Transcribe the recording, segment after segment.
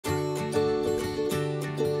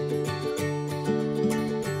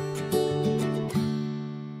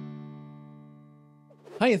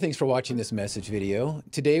Hi, and thanks for watching this message video.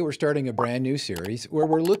 Today we're starting a brand new series where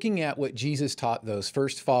we're looking at what Jesus taught those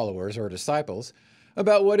first followers or disciples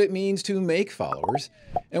about what it means to make followers.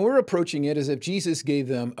 And we're approaching it as if Jesus gave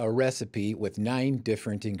them a recipe with 9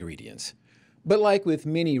 different ingredients. But like with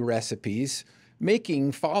many recipes,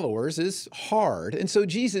 making followers is hard. And so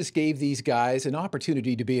Jesus gave these guys an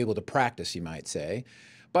opportunity to be able to practice, you might say,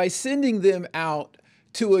 by sending them out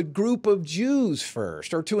to a group of Jews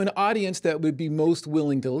first, or to an audience that would be most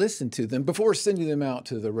willing to listen to them before sending them out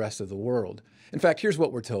to the rest of the world. In fact, here's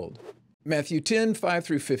what we're told. Matthew 10, 5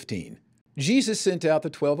 through 15. Jesus sent out the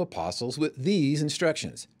 12 apostles with these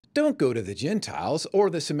instructions. Don't go to the Gentiles or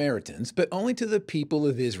the Samaritans, but only to the people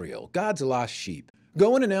of Israel, God's lost sheep.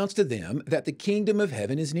 Go and announce to them that the kingdom of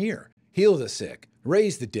heaven is near. Heal the sick,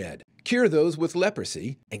 raise the dead, cure those with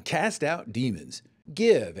leprosy, and cast out demons.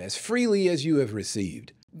 Give as freely as you have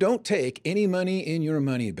received. Don't take any money in your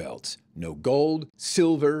money belts. No gold,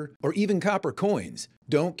 silver, or even copper coins.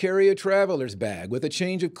 Don't carry a traveler's bag with a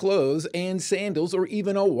change of clothes and sandals or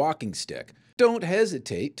even a walking stick. Don't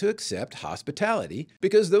hesitate to accept hospitality,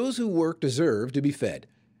 because those who work deserve to be fed.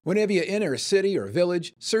 Whenever you enter a city or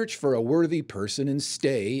village, search for a worthy person and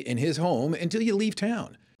stay in his home until you leave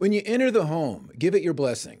town. When you enter the home, give it your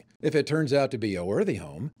blessing. If it turns out to be a worthy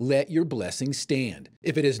home, let your blessing stand.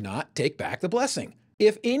 If it is not, take back the blessing.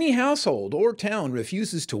 If any household or town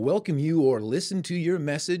refuses to welcome you or listen to your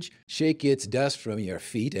message, shake its dust from your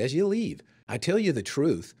feet as you leave. I tell you the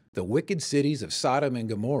truth, the wicked cities of Sodom and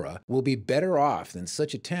Gomorrah will be better off than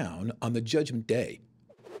such a town on the judgment day.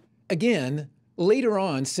 Again, later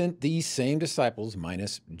on sent these same disciples,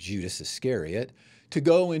 minus Judas Iscariot, to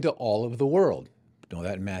go into all of the world. You know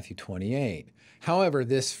that in Matthew 28. However,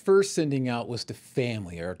 this first sending out was to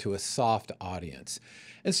family, or to a soft audience.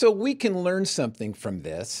 And so we can learn something from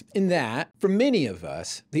this, in that, for many of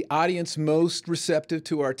us, the audience most receptive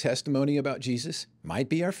to our testimony about Jesus might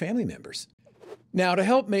be our family members. Now, to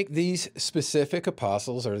help make these specific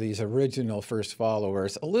apostles, or these original first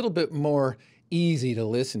followers, a little bit more easy to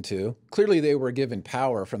listen to, clearly they were given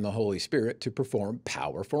power from the Holy Spirit to perform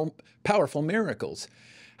powerful miracles.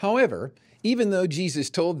 However, even though Jesus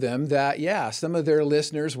told them that, some of their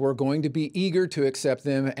listeners were going to be eager to accept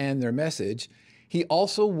them and their message, he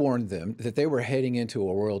also warned them that they were heading into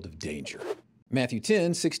a world of danger. Matthew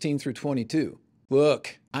 10, 16 through 22.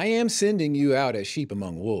 Look, I am sending you out as sheep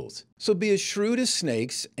among wolves. So be as shrewd as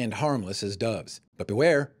snakes and harmless as doves. But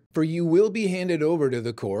beware, for you will be handed over to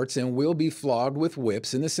the courts and will be flogged with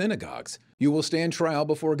whips in the synagogues. You will stand trial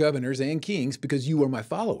before governors and kings because you are my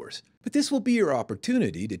followers. But this will be your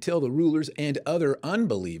opportunity to tell the rulers and other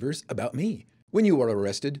unbelievers about me. When you are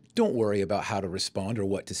arrested, don't worry about how to respond or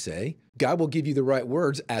what to say. God will give you the right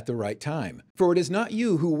words at the right time. For it is not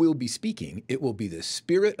you who will be speaking, it will be the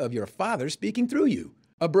Spirit of your Father speaking through you.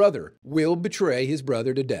 A brother will betray his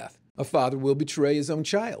brother to death. A father will betray his own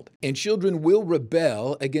child, and children will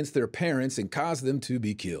rebel against their parents and cause them to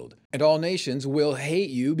be killed. And all nations will hate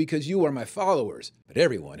you because you are my followers, but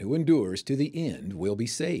everyone who endures to the end will be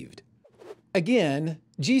saved. Again,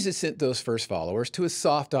 Jesus sent those first followers to a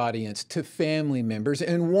soft audience, to family members,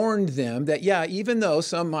 and warned them that, even though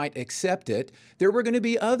some might accept it, there were going to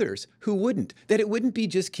be others who wouldn't. That it wouldn't be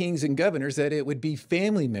just kings and governors, that it would be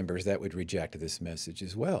family members that would reject this message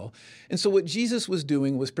as well. And so what Jesus was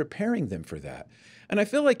doing was preparing them for that. And I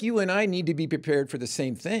feel like you and I need to be prepared for the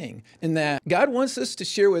same thing, in that God wants us to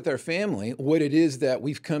share with our family what it is that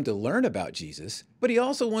we've come to learn about Jesus, but he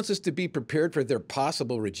also wants us to be prepared for their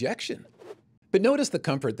possible rejection. But notice the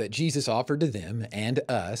comfort that Jesus offered to them and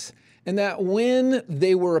us, and that when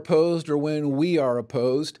they were opposed or when we are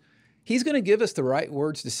opposed, he's going to give us the right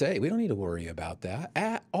words to say. We don't need to worry about that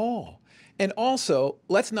at all. And also,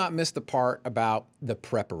 let's not miss the part about the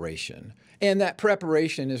preparation. And that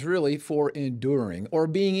preparation is really for enduring, or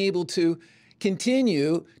being able to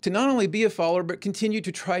continue to not only be a follower, but continue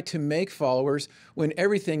to try to make followers when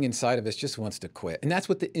everything inside of us just wants to quit. And that's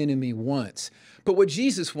what the enemy wants. But what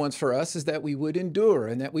Jesus wants for us is that we would endure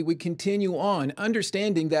and that we would continue on,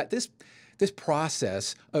 understanding that this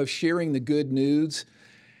process of sharing the good news,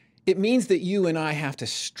 it means that you and I have to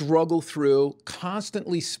struggle through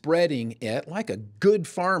constantly spreading it like a good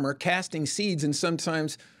farmer, casting seeds in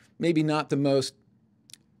sometimes maybe not the most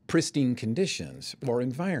pristine conditions or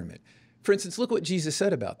environment. For instance, look what Jesus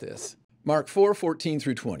said about this. Mark 4, 14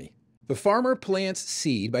 through 20. The farmer plants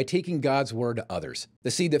seed by taking God's word to others.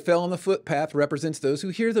 The seed that fell on the footpath represents those who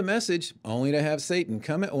hear the message, only to have Satan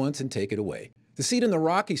come at once and take it away. The seed in the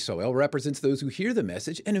rocky soil represents those who hear the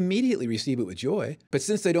message and immediately receive it with joy. But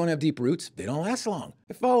since they don't have deep roots, they don't last long.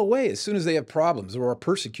 They fall away as soon as they have problems or are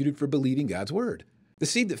persecuted for believing God's word. The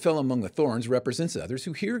seed that fell among the thorns represents others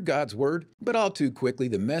who hear God's word, but all too quickly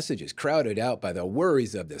the message is crowded out by the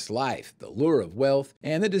worries of this life, the lure of wealth,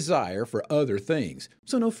 and the desire for other things,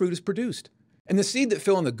 so no fruit is produced. And the seed that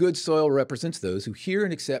fell in the good soil represents those who hear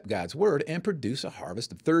and accept God's word and produce a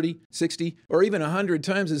harvest of 30, 60, or even 100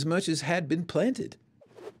 times as much as had been planted.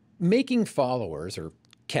 Making followers or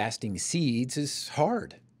casting seeds is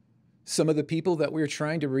hard. Some of the people that we're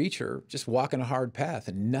trying to reach are just walking a hard path,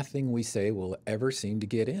 and nothing we say will ever seem to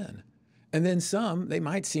get in. And then some, they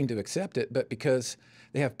might seem to accept it, but because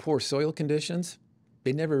they have poor soil conditions,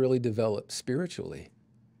 they never really develop spiritually.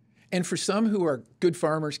 And for some who are good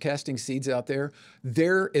farmers casting seeds out there,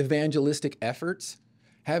 their evangelistic efforts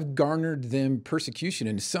have garnered them persecution,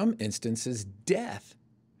 in some instances, death.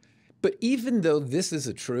 But even though this is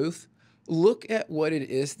a truth, look at what it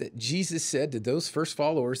is that Jesus said to those first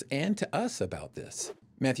followers and to us about this.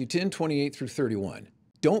 Matthew 10:28 through 31.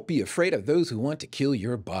 Don't be afraid of those who want to kill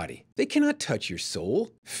your body. They cannot touch your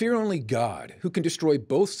soul. Fear only God, who can destroy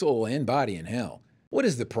both soul and body in hell. What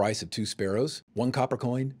is the price of 2 sparrows? 1 copper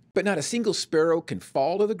coin? But not a single sparrow can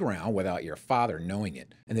fall to the ground without your Father knowing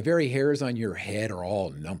it, and the very hairs on your head are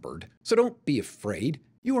all numbered. So don't be afraid.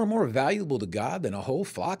 You are more valuable to God than a whole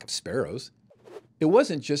flock of sparrows. It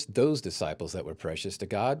wasn't just those disciples that were precious to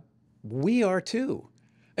God. We are too.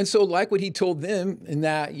 And so like what he told them in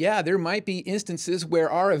that, yeah, there might be instances where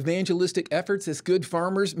our evangelistic efforts as good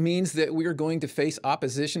farmers means that we are going to face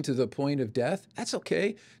opposition to the point of death. That's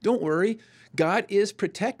okay. Don't worry. God is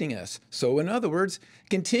protecting us. So in other words,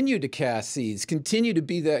 continue to cast seeds, continue to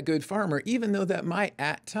be that good farmer, even though that might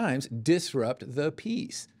at times disrupt the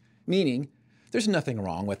peace. Meaning, there's nothing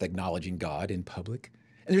wrong with acknowledging God in public.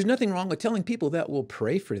 And there's nothing wrong with telling people that we'll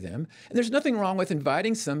pray for them. And there's nothing wrong with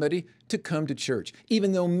inviting somebody to come to church,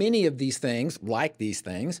 even though many of these things, like these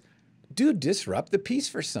things, do disrupt the peace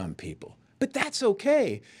for some people. But that's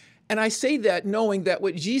okay. And I say that knowing that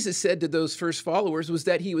what Jesus said to those first followers was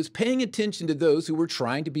that he was paying attention to those who were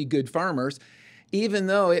trying to be good farmers, even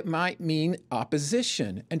though it might mean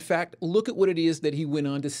opposition. In fact, look at what it is that he went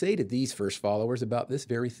on to say to these first followers about this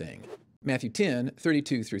very thing. Matthew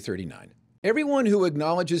 10:32 through 39. Everyone who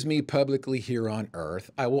acknowledges me publicly here on earth,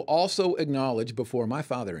 I will also acknowledge before my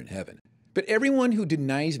Father in heaven. But everyone who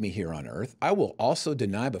denies me here on earth, I will also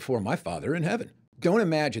deny before my Father in heaven. Don't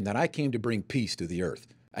imagine that I came to bring peace to the earth.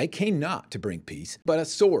 I came not to bring peace, but a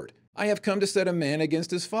sword. I have come to set a man against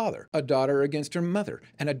his father, a daughter against her mother,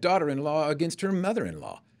 and a daughter-in-law against her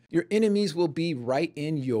mother-in-law. Your enemies will be right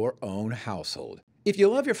in your own household. If you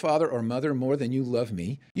love your father or mother more than you love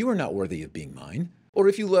me, you are not worthy of being mine. Or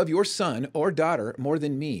if you love your son or daughter more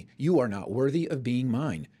than me, you are not worthy of being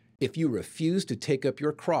mine. If you refuse to take up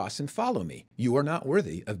your cross and follow me, you are not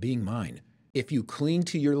worthy of being mine. If you cling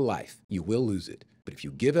to your life, you will lose it. But if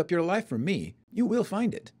you give up your life for me, you will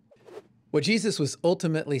find it. What Jesus was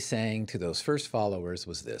ultimately saying to those first followers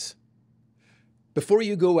was this: before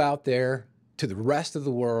you go out there to the rest of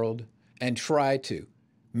the world and try to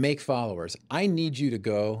make followers, I need you to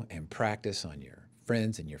go and practice on your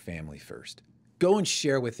friends and your family first. Go and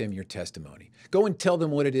share with them your testimony. Go and tell them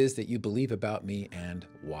what it is that you believe about me and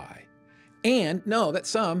why. And know that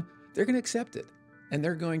some, they're going to accept it and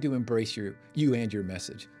they're going to embrace you and your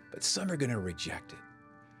message, but some are going to reject it.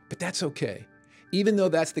 But that's okay. Even though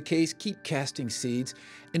that's the case, keep casting seeds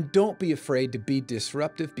and don't be afraid to be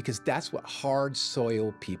disruptive, because that's what hard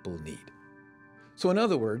soil people need. So in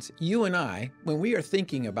other words, you and I, when we are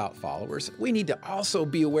thinking about followers, we need to also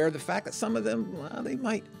be aware of the fact that some of them, well, they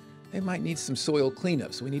might need some soil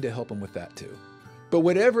cleanups. We need to help them with that too. But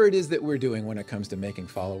whatever it is that we're doing when it comes to making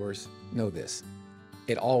followers, know this: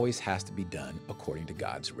 it always has to be done according to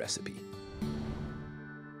God's recipe.